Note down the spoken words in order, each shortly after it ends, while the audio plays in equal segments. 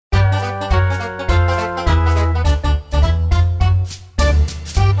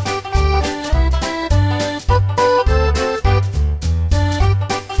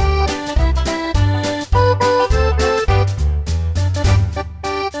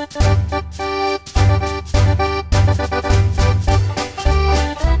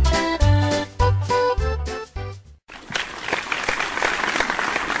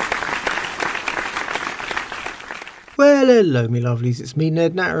Hello, me lovelies, it's me,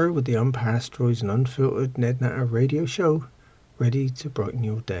 Ned Natter, with the unpasteurised and unfiltered Ned Natter radio show, ready to brighten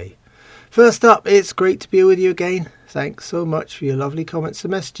your day. First up, it's great to be with you again. Thanks so much for your lovely comments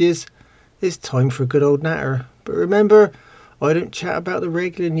and messages. It's time for a good old natter. But remember, I don't chat about the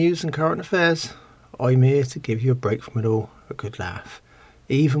regular news and current affairs. I'm here to give you a break from it all, a good laugh,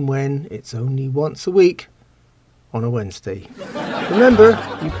 even when it's only once a week on a Wednesday. Remember,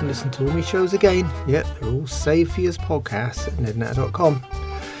 you can listen to all my shows again. Yep, they're all saved for you as podcasts at nednatter.com.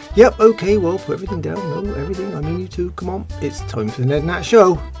 Yep, okay, well, put everything down. No, everything, I mean you too. Come on, it's time for the Ned Nat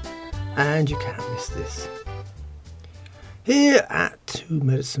Show. And you can't miss this. Here at Two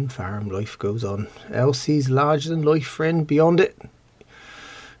Medicine Farm, life goes on. Elsie's larger-than-life friend beyond it,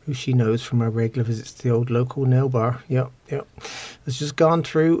 who she knows from her regular visits to the old local nail bar, has just gone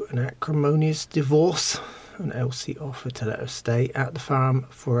through an acrimonious divorce. And Elsie offered to let her stay at the farm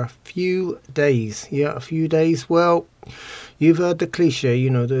for a few days. Yeah, a few days. Well, you've heard the cliche,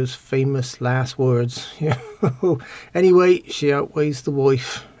 you know, those famous last words. Yeah. Anyway, she outweighs the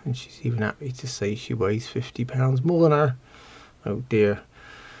wife, and she's even happy to say she weighs 50 pounds more than her. Oh dear.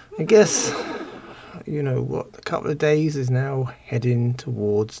 I guess, you know what, a couple of days is now heading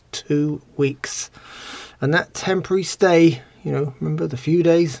towards 2 weeks. And that temporary stay, you know, remember the few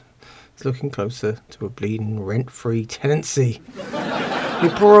days? Looking closer to a bleeding rent-free tenancy. Your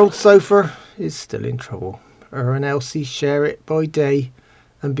poor old sofa is still in trouble. Her and Elsie share it by day,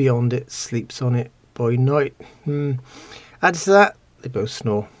 and beyond it sleeps on it by night. Add to that, they both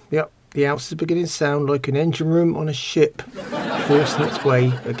snore. Yep, the house is beginning to sound like an engine room on a ship, forcing its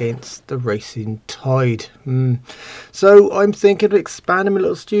way against the racing tide. So I'm thinking of expanding my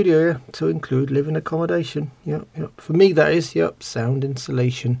little studio here to include living accommodation. Yep. For me, that is. Yep, sound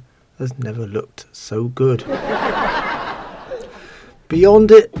insulation has never looked so good.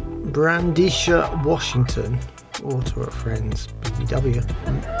 Beyond it, Brandisha, Washington, or to her friends BBW,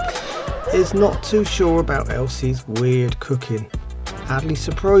 is not too sure about Elsie's weird cooking. Hardly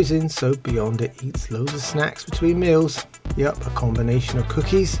surprising, so Beyond it eats loads of snacks between meals. Yep, a combination of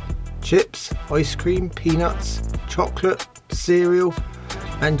cookies, chips, ice cream, peanuts, chocolate, cereal,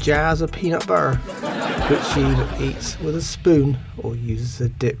 and jars of peanut butter, which she either eats with a spoon or uses a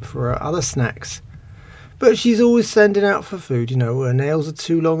dip for her other snacks. But she's always sending out for food, you know. Her nails are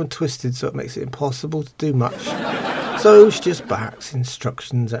too long and twisted, so it makes it impossible to do much. So she just barks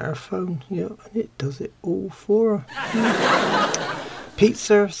instructions at her phone, and it does it all for her.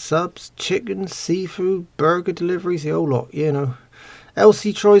 Pizza, subs, chicken, seafood, burger deliveries, the whole lot, you know.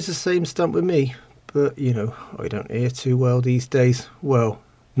 Elsie tries the same stunt with me, but, you know, I don't hear too well these days. Well,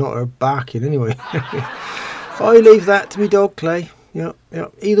 not her barking anyway. I leave that to me dog Clay. Yep.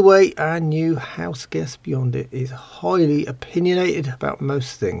 Either way, our new house guest Beyond it is highly opinionated about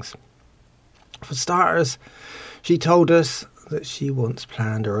most things. For starters, she told us that she once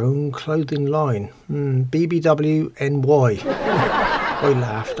planned her own clothing line. BBWNY. I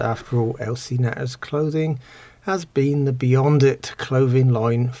laughed. After all, Elsie Natter's clothing has been the Beyond It clothing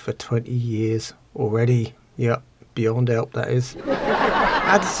line for 20 years already. Yep, beyond help, that is.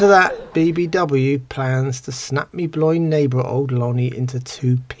 Add to that, BBW plans to snap me blind neighbour old Lonnie into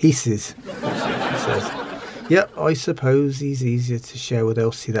 2 pieces. That's what she says. Yep, I suppose he's easier to share with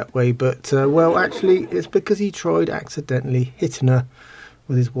Elsie that way, but, well, actually, it's because he tried accidentally hitting her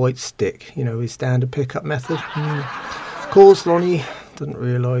with his white stick, you know, his standard pickup method. Of course, Lonnie didn't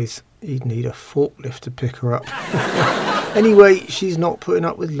realise he'd need a forklift to pick her up. Anyway, she's not putting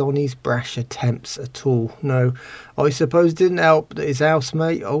up with Lonnie's brash attempts at all. No, I suppose it didn't help that his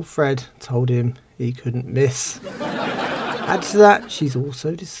housemate, old Fred, told him he couldn't miss. Add to that, she's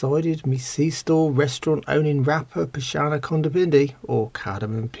also decided me C-store restaurant owning rapper Pashana Kondabindi, or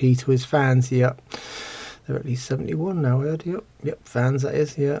Cardamom P to his fans, yep. They're at least 71 now, I heard, yep, fans that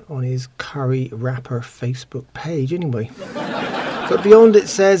is, on his Curry Rapper Facebook page anyway. But Beyond it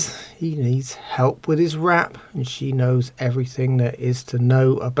says he needs help with his rap, and she knows everything there is to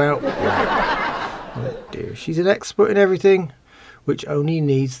know about rap. Oh dear, she's an expert in everything, which only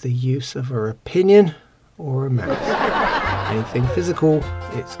needs the use of her opinion or her mouth. Anything physical,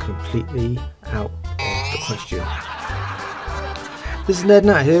 it's completely out of the question. This is Ned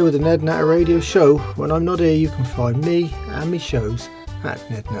Natter here with the Ned Natter Radio Show. When I'm not here, you can find me and my shows at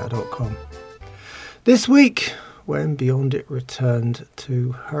nednatter.com. This week, when Beyond It returned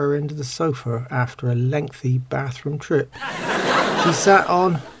to her end of the sofa after a lengthy bathroom trip, she sat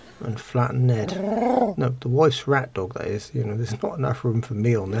on and flattened Ned. No, the wife's rat dog, that is. You know, there's not enough room for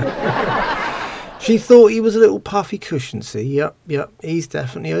me on there. She thought he was a little puffy cushion, see? Yep, he's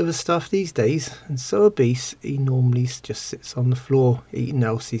definitely overstuffed these days, and so obese he normally just sits on the floor eating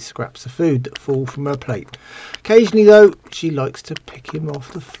Elsie's scraps of food that fall from her plate. Occasionally, though, she likes to pick him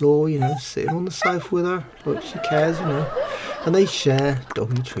off the floor, sit him on the sofa with her, like she cares, and they share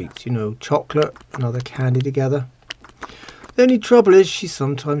doggy treats, chocolate and other candy together. The only trouble is she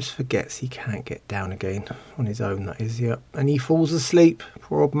sometimes forgets he can't get down again, on his own, that is, and he falls asleep,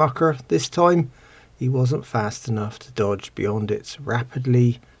 poor old mucker. This time he wasn't fast enough to dodge beyond its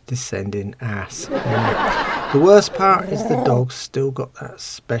rapidly descending ass. The worst part is the dog's still got that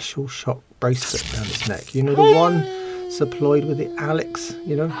special shock bracelet around its neck. The one supplied with the Alex,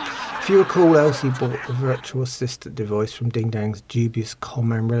 If you recall, Elsie bought the virtual assistant device from Ding Dang's dubious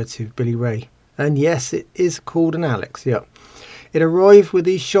con-man relative Billy Ray. And yes, it is called an Alex, It arrived with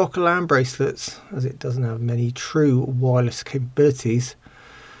these shock alarm bracelets, as it doesn't have many true wireless capabilities.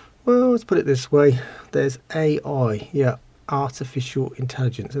 Well, let's put it this way. There's AI, artificial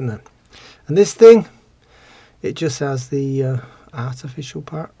intelligence, isn't there? And this thing, it just has the artificial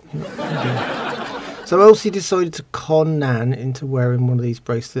part. So Elsie decided to con Nan into wearing one of these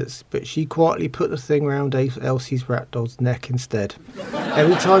bracelets, but she quietly put the thing round Elsie's rat dog's neck instead.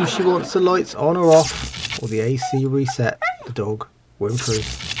 Every time she wants the lights on or off, or the AC reset, the dog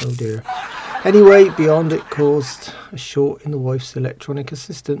whimpers. Oh dear. Anyway, beyond it caused a short in the wife's electronic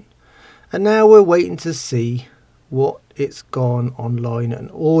assistant. And now we're waiting to see what it's gone online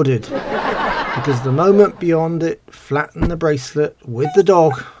and ordered. Because the moment beyond it flattened the bracelet with the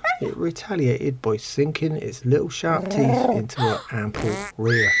dog, it retaliated by sinking its little sharp teeth into her ample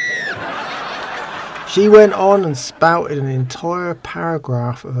rear. She went on and spouted an entire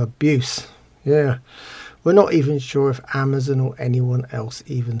paragraph of abuse. Yeah, we're not even sure if Amazon or anyone else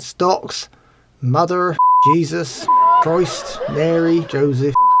even stocks Mother, Jesus, Christ, Mary,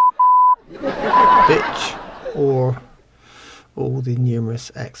 Joseph, bitch, or all the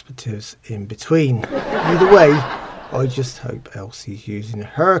numerous expletives in between. Either way, I just hope Elsie's using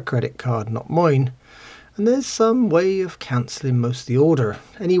her credit card, not mine, and there's some way of cancelling most of the order.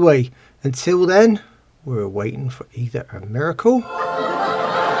 Anyway, until then, we're waiting for either a miracle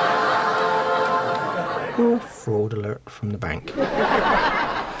or a fraud alert from the bank.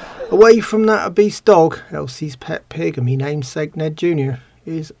 Away from that obese dog, Elsie's pet pig and me namesake Ned Jr.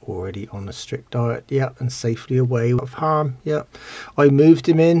 is already on a strict diet, and safely away of harm, I moved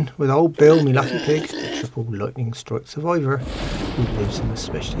him in with old Bill, me lucky pig, the triple lightning strike survivor, who lives in a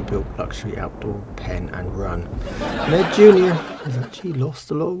specially built luxury outdoor pen and run. Ned Jr. has actually lost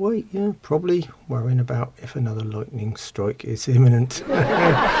a lot of weight, probably worrying about if another lightning strike is imminent.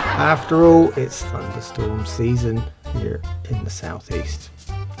 After all, it's thunderstorm season here in the southeast.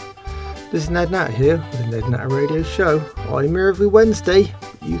 This is Ned Natter here with the Ned Natter Radio Show. I'm here every Wednesday.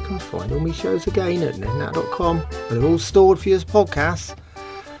 You can find all my shows again at nednatter.com. They're all stored for you as podcasts.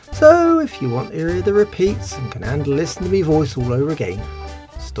 So if you want to hear the repeats and can handle listening to me voice all over again,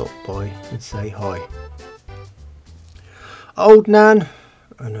 stop by and say hi. Old Nan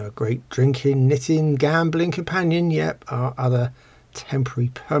and her great drinking, knitting, gambling companion, our other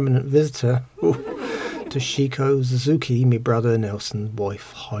temporary permanent visitor, Toshiko Suzuki, my brother Nelson's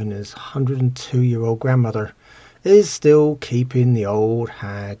wife, Heiner's 102-year-old grandmother, is still keeping the old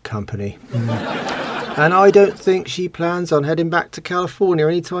hag company. And I don't think she plans on heading back to California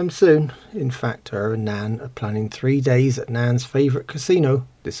anytime soon. In fact, her and Nan are planning 3 days at Nan's favourite casino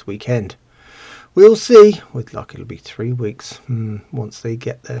this weekend. We'll see. With luck, it'll be 3 weeks once they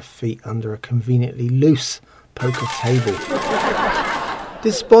get their feet under a conveniently loose poker table.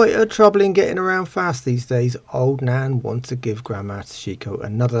 Despite her trouble in getting around fast these days, old Nan wants to give Grandma Toshiko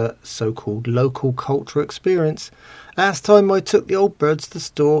another so-called local cultural experience. Last time I took the old birds to the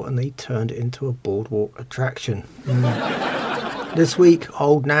store and they turned it into a boardwalk attraction. This week,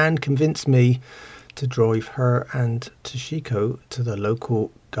 old Nan convinced me to drive her and Toshiko to the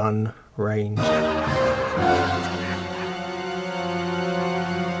local gun range.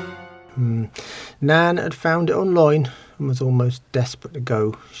 Nan had found it online and was almost desperate to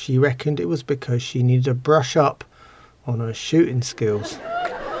go. She reckoned it was because she needed to brush up on her shooting skills.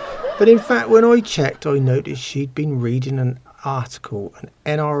 But in fact, when I checked, I noticed she'd been reading an article, an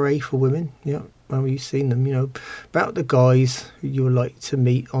NRA for women, well, you've seen them, about the guys who you would like to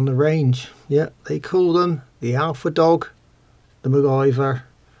meet on the range. They call them the alpha dog, the MacGyver,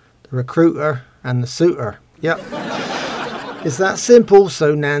 the recruiter and the suitor. It's that simple,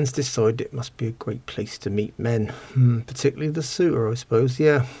 so Nan's decided it must be a great place to meet men, particularly the suitor, I suppose.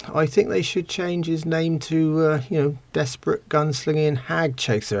 I think they should change his name to, desperate gunslinging hag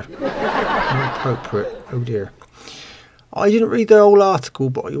chaser. More appropriate, oh dear. I didn't read the whole article,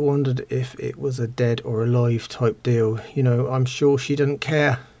 but I wondered if it was a dead or alive type deal. You know, I'm sure she didn't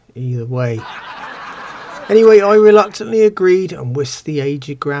care either way. Anyway, I reluctantly agreed and whisked the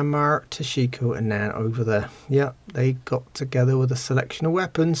aged grandma Toshiko and Nan over there. Yeah, they got together with a selection of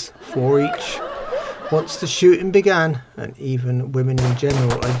weapons, 4 each. Once the shooting began, and even women in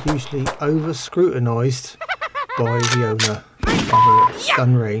general are usually over-scrutinised by the owner of a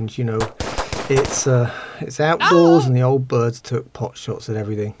gun range, you know. It's outdoors and the old birds took pot shots at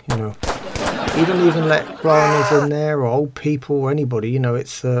everything, you know. He don't even let foreigners in there or old people or anybody, you know,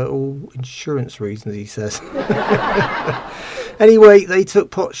 it's all insurance reasons, he says. Anyway, they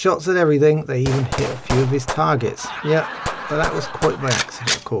took pot shots at everything. They even hit a few of his targets. Yeah, but that was quite by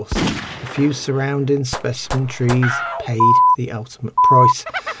accident, of course. A few surrounding specimen trees paid the ultimate price.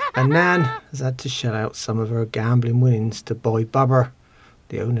 And Nan has had to shell out some of her gambling winnings to buy Bubba,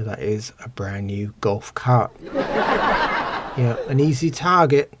 the owner that is, a brand new golf cart. Yeah, an easy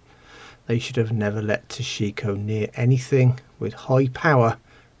target. They should have never let Toshiko near anything with high power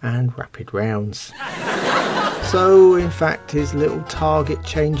and rapid rounds. So, in fact, his little target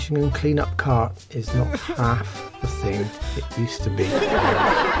changing and clean-up cart is not half the thing it used to be.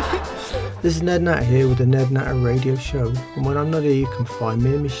 This is Ned Natter here with the Ned Natter Radio Show, and when I'm not here you can find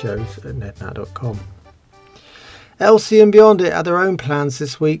me and my shows at nednatter.com. Elsie and Beyond It had their own plans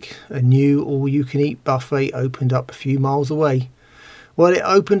this week. A new all-you-can-eat buffet opened up a few miles away. Well, it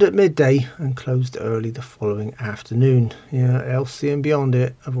opened at midday and closed early the following afternoon. Yeah, Elsie and Beyond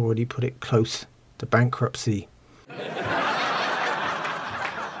It have already put it close to bankruptcy. A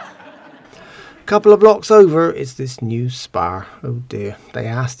couple of blocks over is this new spa. Oh dear, they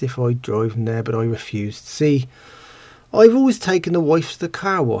asked if I'd drive them there, but I refused. See, I've always taken the wife to the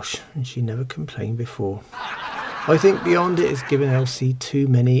car wash and she never complained before. I think Beyond It is giving Elsie too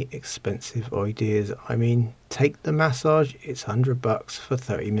many expensive ideas. I mean, take the massage, it's $100 for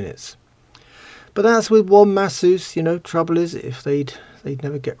 30 minutes. But that's with one masseuse, you know. Trouble is, if they'd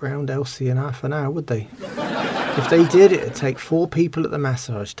never get round Elsie in half an hour, would they? If they did, it'd take 4 people at the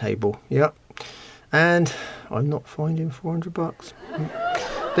massage table. Yep. And I'm not finding $400.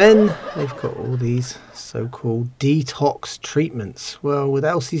 Then they've got all these so-called detox treatments. Well, with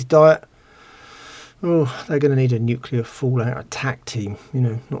Elsie's diet, oh, they're going to need a nuclear fallout attack team. You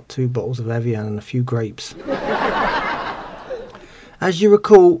know, not 2 bottles of Evian and a few grapes. As you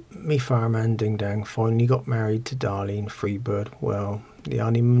recall, me fireman Ding Dang finally got married to Darlene Freebird. Well, the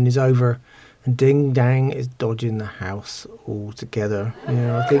honeymoon is over and Ding Dang is dodging the house altogether. You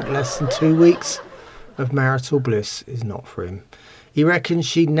know, I think less than 2 weeks of marital bliss is not for him. He reckons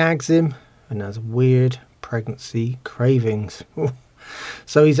she nags him and has weird pregnancy cravings.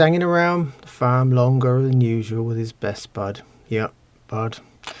 So he's hanging around the farm longer than usual with his best bud. Yep, bud.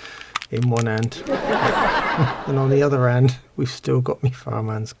 In one hand. And on the other hand, we've still got me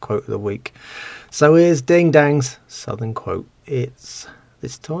farmman's quote of the week. So here's Ding Dang's southern quote. It's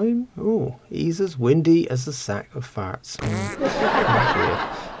this time, he's as windy as a sack of farts. Oh dear.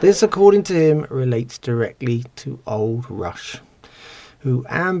 This, according to him, relates directly to old Rush, who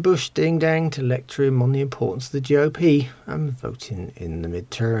ambushed Ding Dang to lecture him on the importance of the GOP and voting in the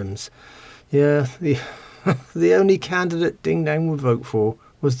midterms. Yeah, the only candidate Ding Dang would vote for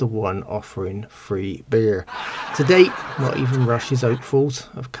was the one offering free beer. To date, not even Rush's hopefuls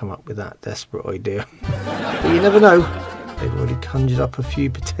have come up with that desperate idea. But you never know, they've already conjured up a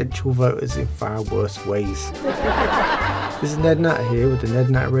few potential voters in far worse ways. This is Ned Natter here with the Ned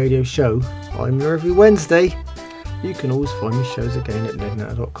Natter Radio Show. I'm here every Wednesday. You can always find my shows again at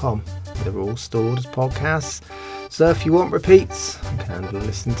nednatter.com. They're all stored as podcasts. So if you want repeats and can handle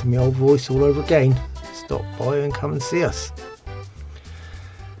listening to my old voice all over again, stop by and come and see us.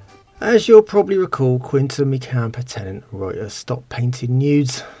 As you'll probably recall, Quinton, my camper tenant writer, stopped painting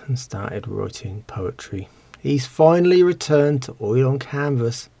nudes and started writing poetry. He's finally returned to oil on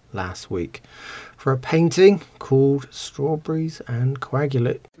canvas last week for a painting called Strawberries and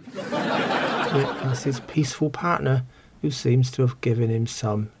Coagulate. Yeah, that's his peaceful partner who seems to have given him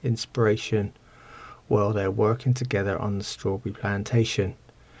some inspiration while they're working together on the strawberry plantation.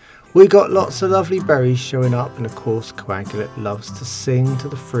 We got lots of lovely berries showing up, and of course Coagulate loves to sing to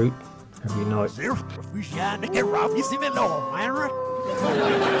the fruit every night.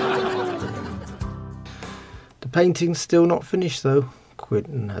 The painting's still not finished though.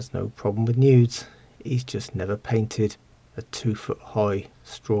 Quinton has no problem with nudes. He's just never painted a 2-foot high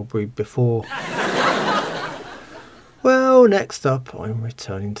strawberry before. Well, next up, I'm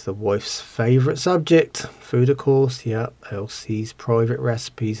returning to the wife's favourite subject. Food, of course. Yep, Elsie's private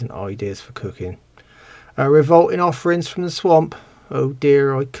recipes and ideas for cooking. Revolting offerings from the swamp. oh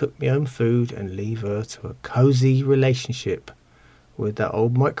dear, I cook my own food and leave her to a cosy relationship with that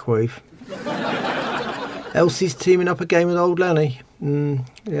old microwave. Elsie's teaming up again with old Lonnie.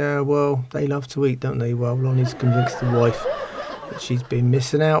 Yeah, well, they love to eat, don't they? Well, Lonnie's convinced the wife that she's been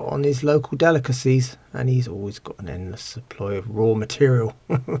missing out on his local delicacies, and he's always got an endless supply of raw material.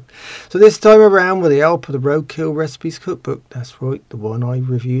 So this time around, with the help of the Roadkill Recipes Cookbook, that's right, the one I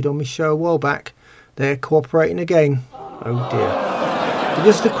reviewed on my show a while back, they're cooperating again. Oh dear. But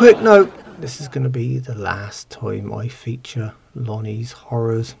just a quick note, this is going to be the last time I feature Lonnie's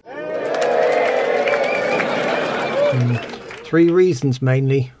horrors. 3 reasons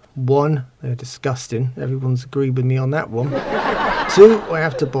mainly. 1, they're disgusting. Everyone's agreed with me on that one. 2, I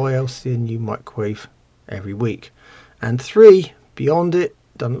have to buy Elsie a new microwave every week. And 3, beyond it,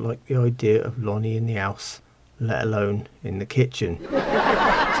 don't like the idea of Lonnie in the house, let alone in the kitchen.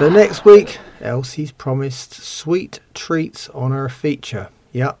 So next week, Elsie's promised sweet treats on her feature.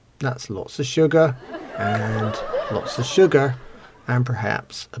 Yep, that's lots of sugar and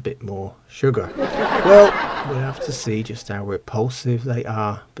perhaps a bit more sugar. Well, we'll have to see just how repulsive they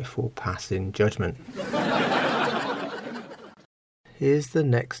are before passing judgment. Here's the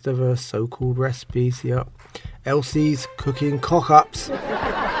next of her so-called recipes. Yep, Elsie's cooking cock-ups.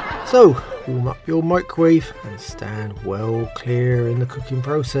 So, warm up your microwave and stand well clear in the cooking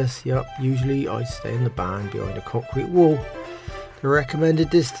process. Yep, usually I stay in the barn behind a concrete wall. The recommended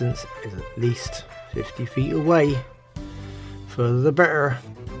distance is at least 50 feet away. Further the better.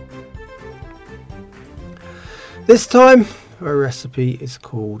 This time, our recipe is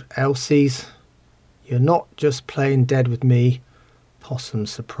called Elsie's You're Not Just Playing Dead With Me, Possum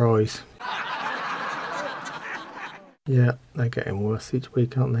Surprise. Yeah, they're getting worse each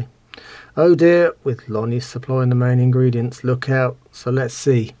week, aren't they? Oh dear, with Lonnie supplying the main ingredients, look out. So let's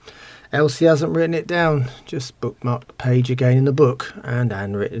see. Elsie hasn't written it down, just bookmarked the page again in the book and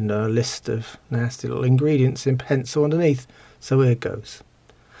handwritten a list of nasty little ingredients in pencil underneath. So here goes.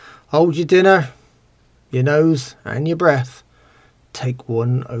 Hold your dinner, your nose and your breath. Take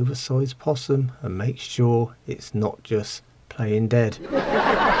 1 oversized possum and make sure it's not just playing dead.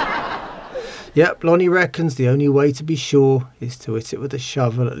 Yep, Lonnie reckons the only way to be sure is to hit it with a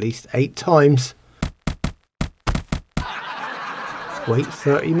shovel at least 8 times. Wait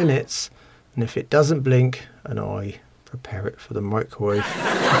 30 minutes, and if it doesn't blink an eye, prepare it for the microwave.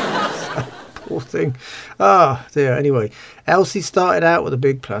 Poor thing. Ah, dear. Anyway, Elsie started out with a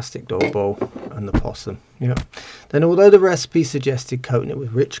big plastic dog bowl and the possum. Yeah. Then, although the recipe suggested coating it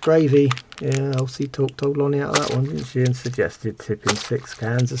with rich gravy, Elsie told Lonnie out of that one, didn't she? And suggested tipping 6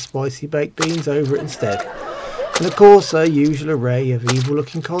 cans of spicy baked beans over it instead. And of course, a usual array of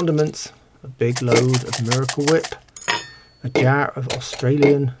evil-looking condiments: a big load of Miracle Whip, a jar of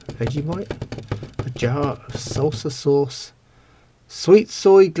Australian Vegemite, a jar of salsa sauce, sweet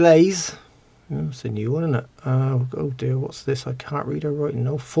soy glaze. Oh, it's a new one, isn't it? Oh dear, what's this? I can't read her writing.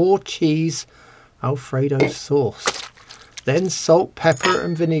 No, 4 cheese Alfredo sauce. Then salt, pepper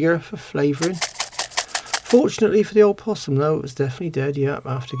and vinegar for flavouring. Fortunately for the old possum, though, it was definitely dead,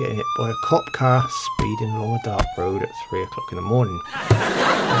 after getting hit by a cop car speeding along a dark road at 3 o'clock in the morning.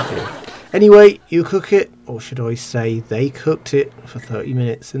 Anyway, you cook it, or should I say they cooked it, for 30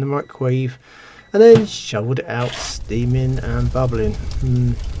 minutes in the microwave and then shoveled it out steaming and bubbling.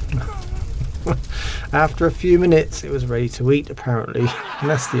 After a few minutes it was ready to eat, apparently, and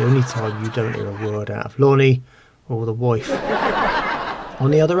that's the only time you don't hear a word out of Lonnie or the wife.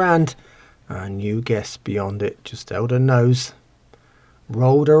 On the other hand, our new guest beyond it just held her nose,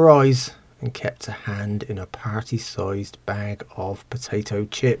 rolled her eyes and kept a hand in a party-sized bag of potato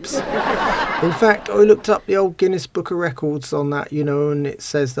chips. In fact, I looked up the old Guinness Book of Records on that, and it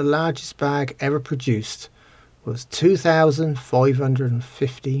says the largest bag ever produced was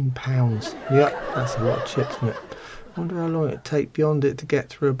 2,515 pounds. Yep, that's a lot of chips, isn't it? I wonder how long it'd take beyond it to get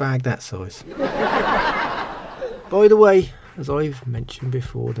through a bag that size. By the way, as I've mentioned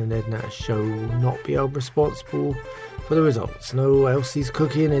before, the Ned Natter Show will not be held responsible for the results. No, Elsie's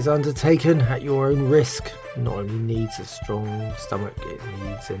cooking is undertaken at your own risk. It not only needs a strong stomach, it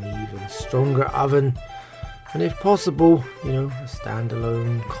needs an even stronger oven. And if possible, a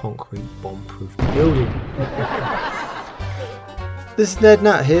standalone concrete bomb-proof building. This is Ned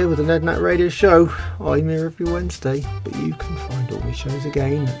Nat here with the Ned Nat Radio Show. I'm here every Wednesday, but you can find all my shows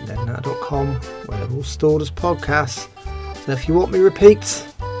again at nednat.com, where they're all stored as podcasts. So if you want me repeats,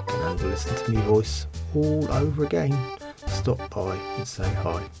 you can handle listen to me voice all over again. Stop by and say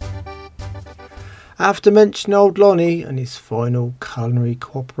hi. After mentioning old Lonnie and his final culinary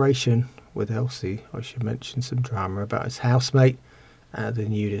cooperation with Elsie, I should mention some drama about his housemate, The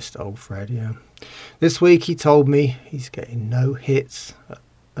nudist old Fred, yeah. This week he told me he's getting no hits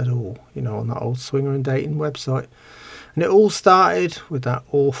at all, on that old swinger and dating website. And it all started with that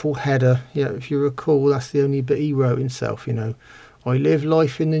awful header. Yeah, if you recall, that's the only bit he wrote himself, I live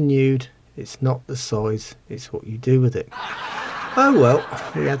life in the nude. It's not the size, it's what you do with it. Oh well,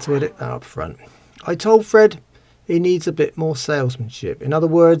 we had to edit that up front. I told Fred he needs a bit more salesmanship. In other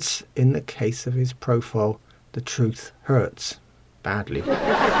words, in the case of his profile, the truth hurts badly.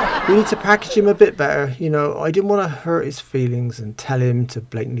 We need to package him a bit better. I didn't want to hurt his feelings and tell him to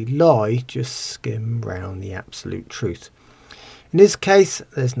blatantly lie, just skim round the absolute truth. In this case,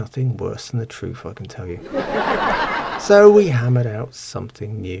 there's nothing worse than the truth, I can tell you. So we hammered out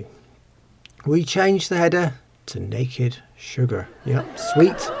something new. We changed the header to naked sugar. Yep,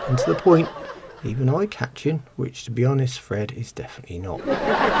 sweet and to the point, even eye-catching, which to be honest, Fred is definitely not.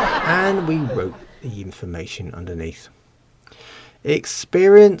 And we wrote the information underneath.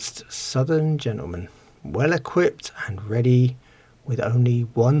 Experienced southern gentleman, well equipped and ready with only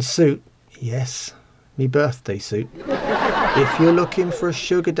one suit. Yes, me birthday suit. If you're looking for a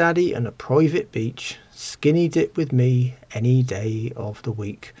sugar daddy and a private beach, skinny dip with me any day of the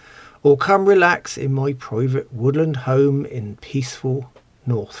week. Or come relax in my private woodland home in peaceful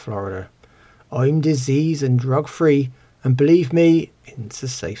North Florida. I'm disease and drug free, and believe me, into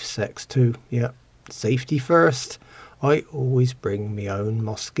safe sex too. Yep, safety first. I always bring my own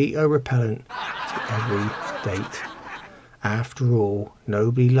mosquito repellent to every date. After all,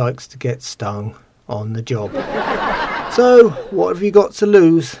 nobody likes to get stung on the job. So, what have you got to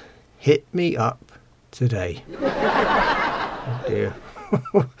lose? Hit me up today. Oh dear.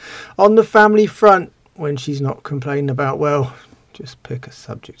 On the family front, when she's not complaining about, well, just pick a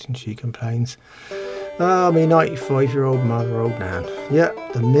subject and she complains. Oh, me 95-year-old mother, old Nan.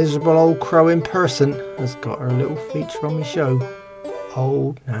 Yep, the miserable old crow in person has got her little feature on my show.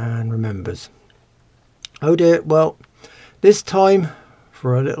 Old Nan remembers. Oh dear, well, this time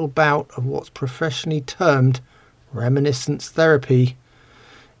for a little bout of what's professionally termed reminiscence therapy.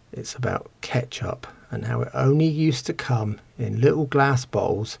 It's about ketchup and how it only used to come in little glass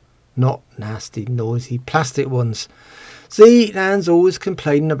bottles, not nasty, noisy plastic ones. See, Nan's always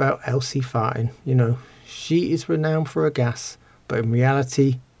complaining about Elsie farting. She is renowned for her gas, but in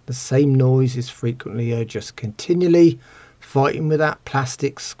reality, the same noise is frequently her just continually fighting with that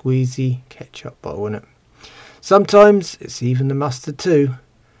plastic squeezy ketchup bottle in it. Sometimes it's even the mustard too.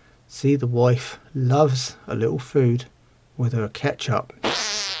 See, the wife loves a little food with her ketchup.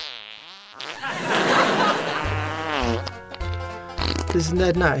 This is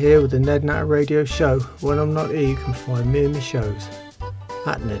Ned Natter here with the Ned Natter Radio Show. When I'm not here, you can find me and my shows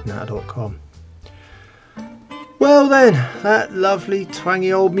at nednatter.com. Well then, that lovely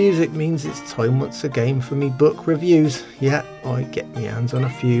twangy old music means it's time once again for me book reviews. Yeah, I get my hands on a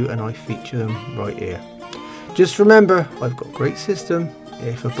few and I feature them right here. Just remember, I've got a great system.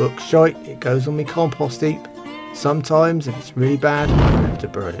 If a book's shite, it goes on my compost heap. Sometimes, if it's really bad, I have to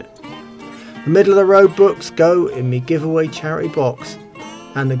burn it. The middle of the road books go in my giveaway charity box,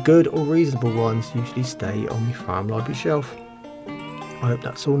 and the good or reasonable ones usually stay on my farm library shelf. I hope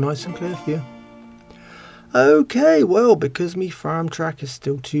that's all nice and clear for you. Okay, well, because my farm track is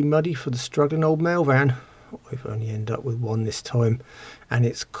still too muddy for the struggling old mail van, I've only ended up with one this time, and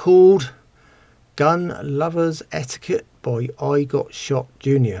it's called Gun Lovers Etiquette by I Got Shot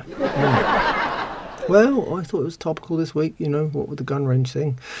Jr. Well, I thought it was topical this week, what with the gun range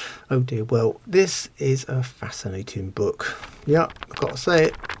thing. Oh dear, well, this is a fascinating book. Yeah, I've got to say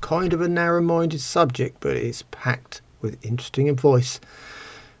it, kind of a narrow-minded subject, but it's packed with interesting advice.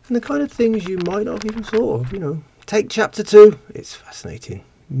 And the kind of things you might not have even thought of, Take chapter 2, it's fascinating.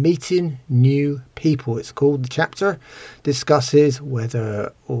 Meeting New People, it's called. The chapter discusses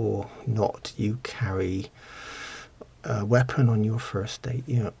whether or not you carry a weapon on your first date.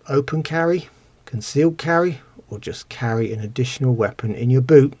 Open carry, concealed carry, or just carry an additional weapon in your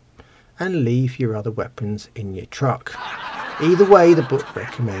boot and leave your other weapons in your truck. Either way, the book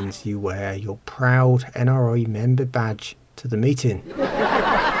recommends you wear your proud NRA member badge to the meeting.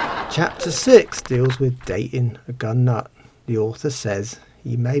 Chapter 6 deals with dating a gun nut. The author says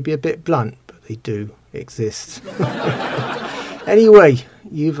he may be a bit blunt, but they do exist. Anyway,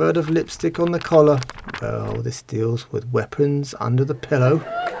 you've heard of lipstick on the collar. Well, this deals with weapons under the pillow,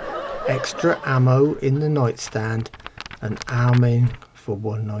 extra ammo in the nightstand, and arming for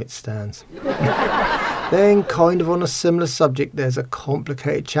one-night stands. Then, kind of on a similar subject, there's a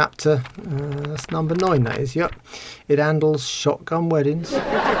complicated chapter. That's number 9, that is, yep. It handles shotgun weddings.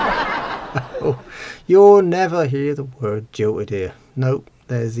 Oh, you'll never hear the word jilted here. Nope,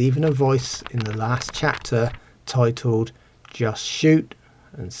 there's even a voice in the last chapter titled just shoot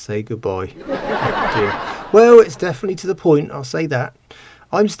and say goodbye. Oh dear. Well, it's definitely to the point, I'll say that.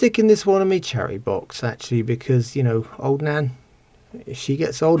 I'm sticking this one in my cherry box, actually, because, old Nan, if she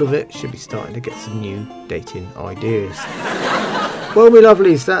gets hold of it, she'll be starting to get some new dating ideas. Well, my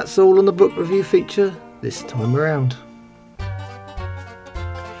lovelies, that's all on the book review feature this time around.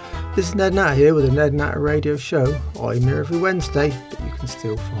 This is Ned Natter here with the Ned Natter Radio Show. I'm here every Wednesday, but you can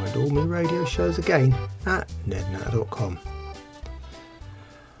still find all my radio shows again at nednatter.com.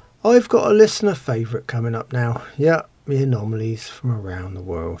 I've got a listener favourite coming up now. Yeah, me anomalies from around the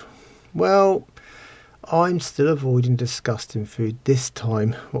world. Well, I'm still avoiding disgusting food this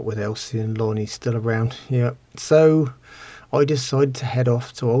time, what with Elsie and Lonnie still around. Yeah, so I decided to head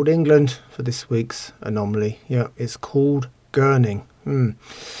off to Old England for this week's anomaly. Yeah, it's called gurning.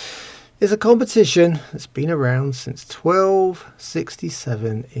 It's a competition that's been around since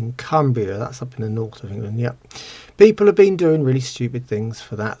 1267 in Cumbria. That's up in the north of England, yep. People have been doing really stupid things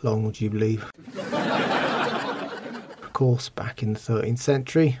for that long, would you believe? Of course, back in the 13th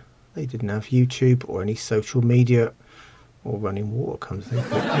century, they didn't have YouTube or any social media or running water, comes to think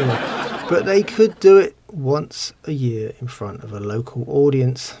of it. Anyway, but they could do it once a year in front of a local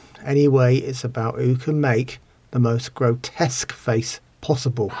audience. Anyway, it's about who can make the most grotesque face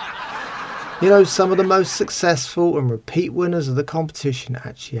possible. Some of the most successful and repeat winners of the competition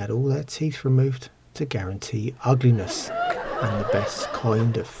actually had all their teeth removed to guarantee ugliness and the best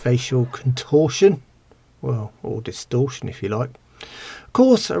kind of facial contortion, well, or distortion if you like. Of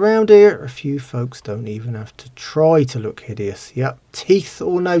course, around here, a few folks don't even have to try to look hideous. Yep, teeth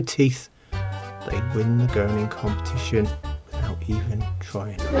or no teeth, they'd win the gurning competition without even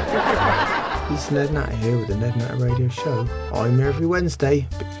trying. This is Ned Natter here with the Ned Natter Radio Show. I'm here every Wednesday,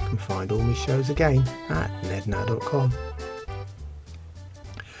 but you can find all my shows again at nednatter.com.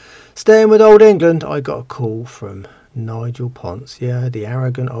 Staying with Old England, I got a call from Nigel Ponce, the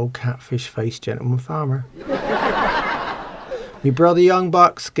arrogant old catfish-faced gentleman farmer. My brother Young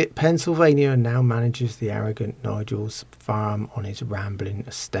Buck skipped Pennsylvania and now manages the arrogant Nigel's farm on his rambling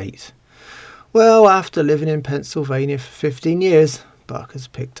estate. Well, after living in Pennsylvania for 15 years, Buck has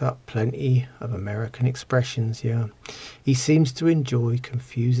picked up plenty of American expressions, He seems to enjoy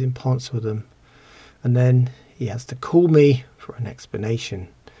confusing Ponce with them, and then he has to call me for an explanation.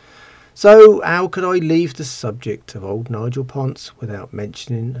 So how could I leave the subject of old Nigel Ponce without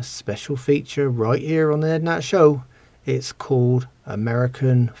mentioning a special feature right here on the Ned Natter Show? It's called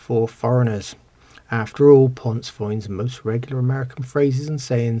American for Foreigners. After all, Ponce finds most regular American phrases and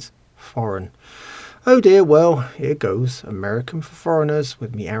sayings foreign. Oh dear, well, here goes. American for Foreigners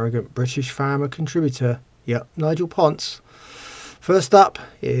with me arrogant British farmer contributor, Nigel Ponce. First up,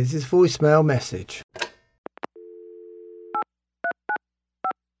 here's his voicemail message.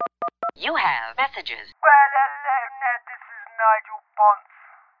 You have messages. Well, hello, Ned, this is Nigel Ponce.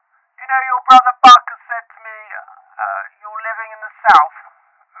 Your brother Buck has said to me, you're living in the south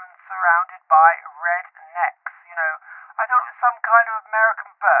and surrounded by rednecks. I thought it was some kind of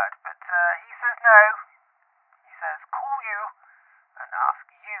American bird, but he says no. He says call you and ask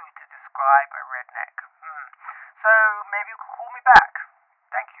you to describe a redneck. So maybe you could call me back.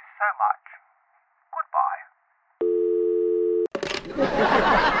 Thank you so much. Goodbye.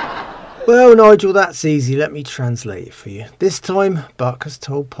 Well, Nigel, that's easy. Let me translate it for you. This time, Buck has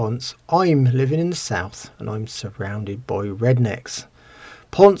told Ponce, I'm living in the south and I'm surrounded by rednecks.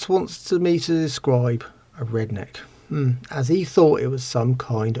 Ponce wants me to describe a redneck, as he thought it was some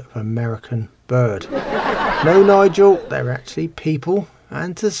kind of American bird. No, Nigel, they're actually people.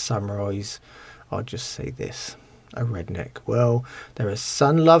 And to summarise, I'll just say this. A redneck. Well, they're a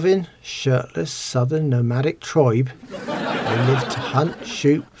sun-loving, shirtless, southern nomadic tribe. They live to hunt,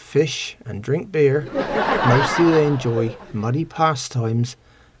 shoot, fish and drink beer. Mostly they enjoy muddy pastimes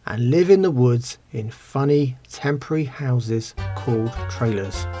and live in the woods in funny temporary houses called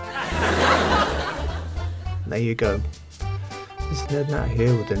trailers. There you go. This is Ned Natter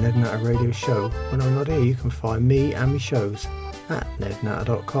here with the Ned Natter Radio Show. When I'm not here, you can find me and my shows at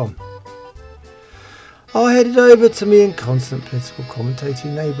nednatter.com. I headed over to me and constant political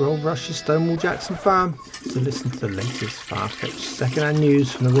commentating neighbour Old Rush's Stonewall Jackson farm to listen to the latest far-fetched second-hand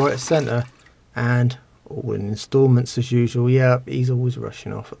news from the right of centre, and all in instalments as usual. He's always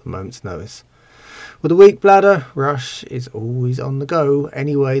rushing off at the moment's notice. With a weak bladder, Rush is always on the go.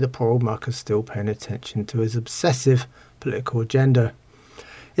 Anyway, the poor old mucker's still paying attention to his obsessive political agenda.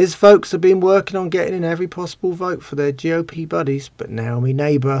 His folks have been working on getting in every possible vote for their GOP buddies, but now me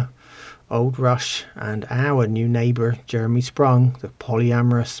neighbour Old Rush and our new neighbour Jeremy Sprung, the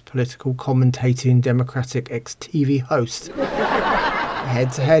polyamorous political commentating Democratic ex-TV host,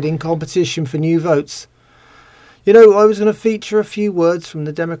 head-to-head in competition for new votes. You know, I was going to feature a few words from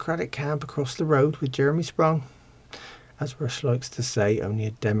the Democratic camp across the road with Jeremy Sprung. As Rush likes to say, only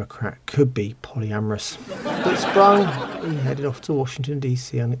a Democrat could be polyamorous. But Sprung, he headed off to Washington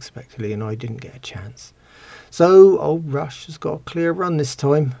DC unexpectedly and I didn't get a chance. So old Rush has got a clear run this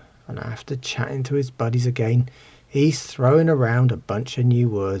time, and after chatting to his buddies again, he's throwing around a bunch of new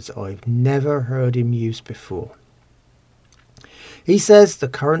words I've never heard him use before. He says the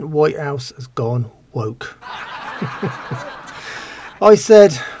current White House has gone woke. I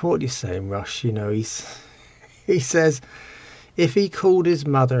said, what are you saying, Rush? You know, he says if he called his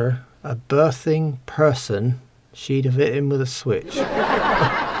mother a birthing person, she'd have hit him with a switch.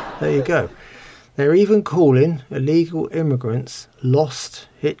 There you go. They're even calling illegal immigrants lost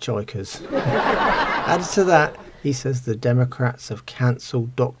hitchhikers. Added to that, he says the Democrats have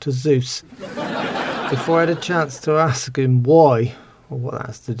cancelled Dr. Zeus. Before I had a chance to ask him why, or what that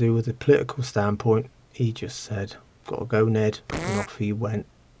has to do with a political standpoint, he just said, "Gotta go, Ned," and off he went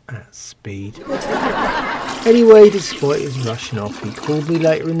at speed. Anyway, despite his rushing off, he called me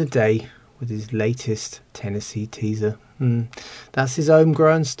later in the day with his latest Tennessee teaser. That's his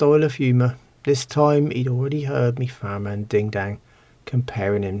homegrown style of humour. This time he'd already heard me farmhand Ding Dang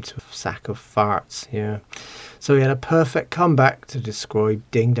comparing him to a sack of farts, yeah. So he had a perfect comeback to describe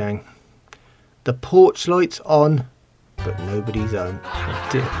Ding Dang. The porch light's on, but nobody's home.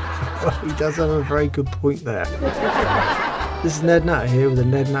 He does have a very good point there. This is Ned Natter here with the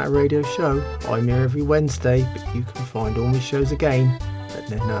Ned Natter Radio Show. I'm here every Wednesday, but you can find all my shows again at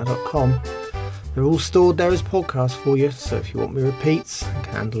nednatter.com. They're all stored there as podcasts for you, so if you want me repeats and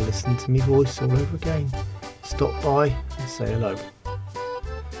can handle listening to me voice all over again, stop by and say hello.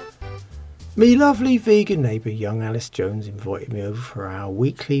 Me lovely vegan neighbour young Alice Jones invited me over for our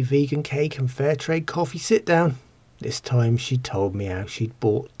weekly vegan cake and fair trade coffee sit down. This time she told me how she'd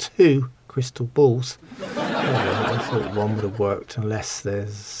bought 2 crystal balls. I thought one would have worked unless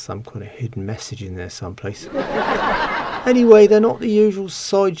there's some kind of hidden message in there someplace. Anyway, they're not the usual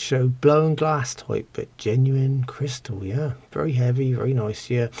sideshow blown glass type, but genuine crystal, yeah. Very heavy, very nice,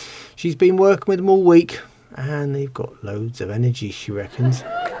 yeah. She's been working with them all week and they've got loads of energy, she reckons.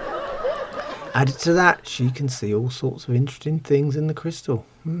 Added to that, she can see all sorts of interesting things in the crystal.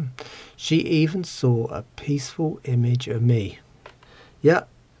 She even saw a peaceful image of me. Yep,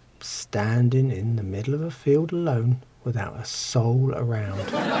 standing in the middle of a field alone without a soul around.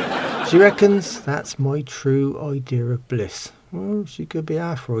 She reckons that's my true idea of bliss. Well, she could be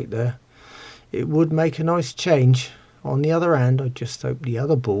half right there. It would make a nice change. On the other hand, I just hope the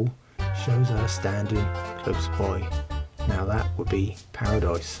other ball shows her standing close by. Now that would be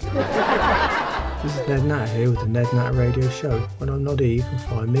paradise. This is Ned Natter here with the Ned Natter Radio Show. When I'm not here, you can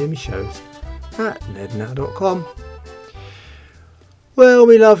find me and my shows at nednatter.com. Well,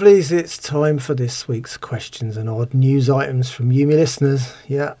 me lovelies, it's time for this week's questions and odd news items from you, me listeners.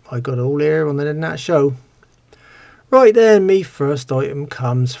 Yeah, I got it all here on the Ned Natter Show. Right then, me first item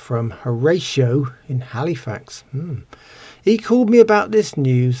comes from Horatio in Halifax. He called me about this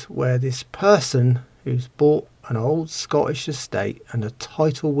news where this person who's bought an old Scottish estate and a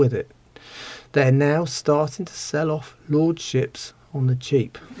title with it, they're now starting to sell off lordships on the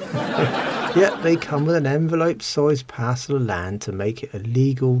cheap. Yep, they come with an envelope-sized parcel of land to make it a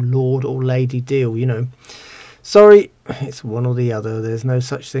legal lord or lady deal, you know. Sorry, it's one or the other. There's no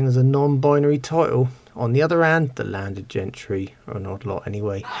such thing as a non-binary title. On the other hand, the landed gentry are an odd lot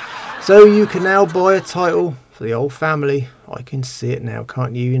anyway. So you can now buy a title for the old family. I can see it now,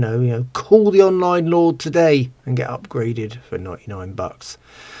 can't you? You know, call the online lord today and get upgraded for $99.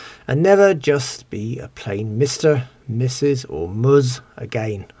 And never just be a plain Mr., Mrs. or Ms.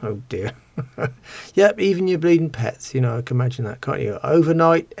 again. Oh dear. Yep, even your bleeding pets, I can imagine that, can't you?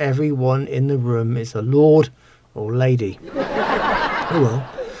 Overnight, everyone in the room is a lord or lady. Oh well.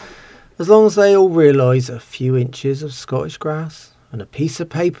 As long as they all realise a few inches of Scottish grass and a piece of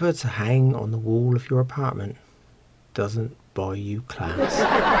paper to hang on the wall of your apartment doesn't buy you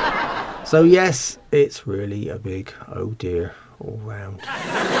class. So yes, it's really a big oh dear all round.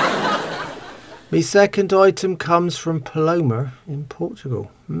 My second item comes from Paloma in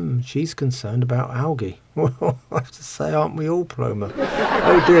Portugal. She's concerned about algae. Well, I have to say, aren't we all, Paloma?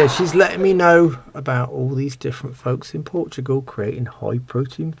 Oh dear, she's letting me know about all these different folks in Portugal creating high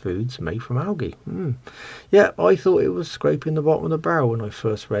protein foods made from algae. Yeah, I thought it was scraping the bottom of the barrel when I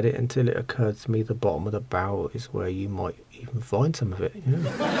first read it, until it occurred to me the bottom of the barrel is where you might even find some of it.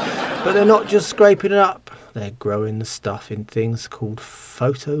 Yeah. But they're not just scraping it up. They're growing the stuff in things called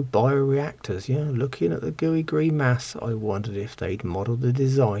photobioreactors. Yeah, looking at the gooey green mass, I wondered if they'd modelled the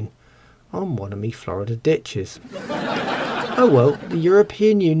design on one of me Florida ditches. Oh well, the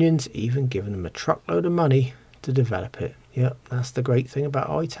European Union's even given them a truckload of money to develop it. Yep, that's the great thing about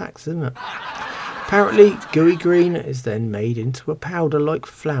ITACs, isn't it? Apparently, gooey green is then made into a powder like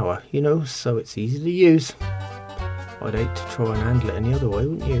flour, so it's easy to use. I'd hate to try and handle it any other way,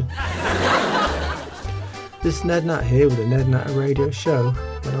 wouldn't you? This is Ned Natter here with the Ned Natter Radio Show.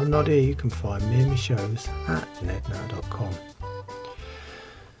 When I'm not here, you can find me and my shows at nednatter.com.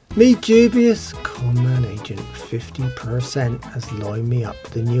 Me dubious conman agent 50% has lined me up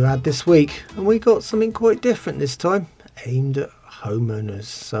with a new ad this week, and we got something quite different this time, aimed at homeowners,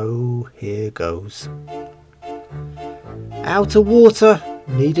 so here goes. Out of water,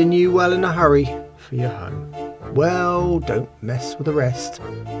 need a new well in a hurry for your home. Well, don't mess with the rest.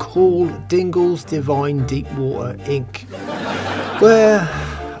 Call Dingle's Divine Deep Water Inc. Where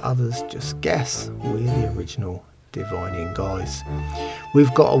others just guess we're the original divining guys.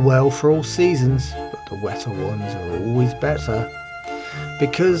 We've got a well for all seasons, but the wetter ones are always better.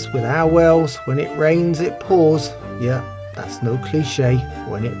 Because with our wells, when it rains it pours. Yeah, that's no cliche.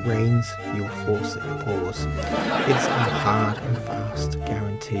 When it rains, you'll force it to pause. It's a hard and fast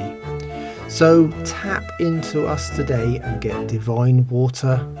guarantee. So tap into us today and get divine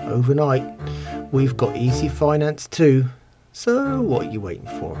water overnight. We've got easy finance too. So what are you waiting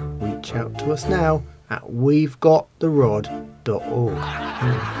for? Reach out to us now at we'vegottherod.org.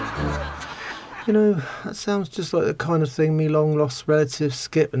 That sounds just like the kind of thing me long lost relative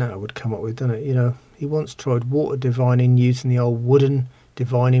Skip Natter would come up with, doesn't it? He once tried water divining using the old wooden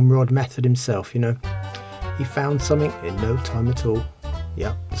divining rod method himself, He found something in no time at all.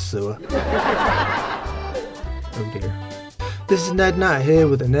 Yep, the sewer. Oh dear. This is Ned Natter here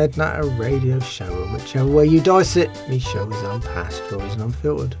with the Ned Natter Radio Show, and whichever way you dice it, me show is unpasteurised and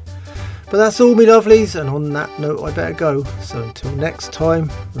unfiltered. But that's all, me lovelies, and on that note I better go. So until next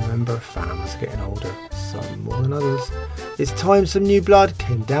time, remember farmers are getting older, some more than others. It's time some new blood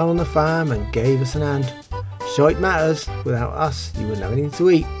came down on the farm and gave us an hand. Shite matters, without us you wouldn't have anything to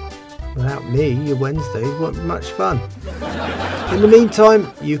eat. Without me, your Wednesdays weren't much fun. In the meantime,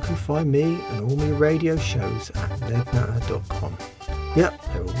 you can find me and all my radio shows at nednatter.com. Yep,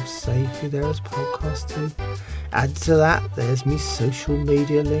 they're all safe there as podcasts too. Add to that, there's me social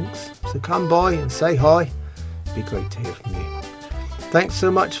media links. So come by and say hi. It'd be great to hear from you. Thanks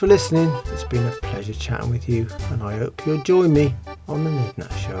so much for listening. It's been a pleasure chatting with you, and I hope you'll join me on the Ned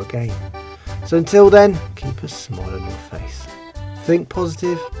Natter Show again. So until then, keep a smile on your face. Think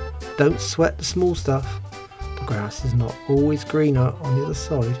positive. Don't sweat the small stuff. The grass is not always greener on the other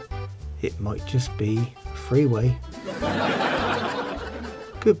side. It might just be a freeway.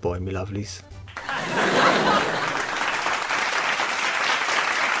 Goodbye, me lovelies.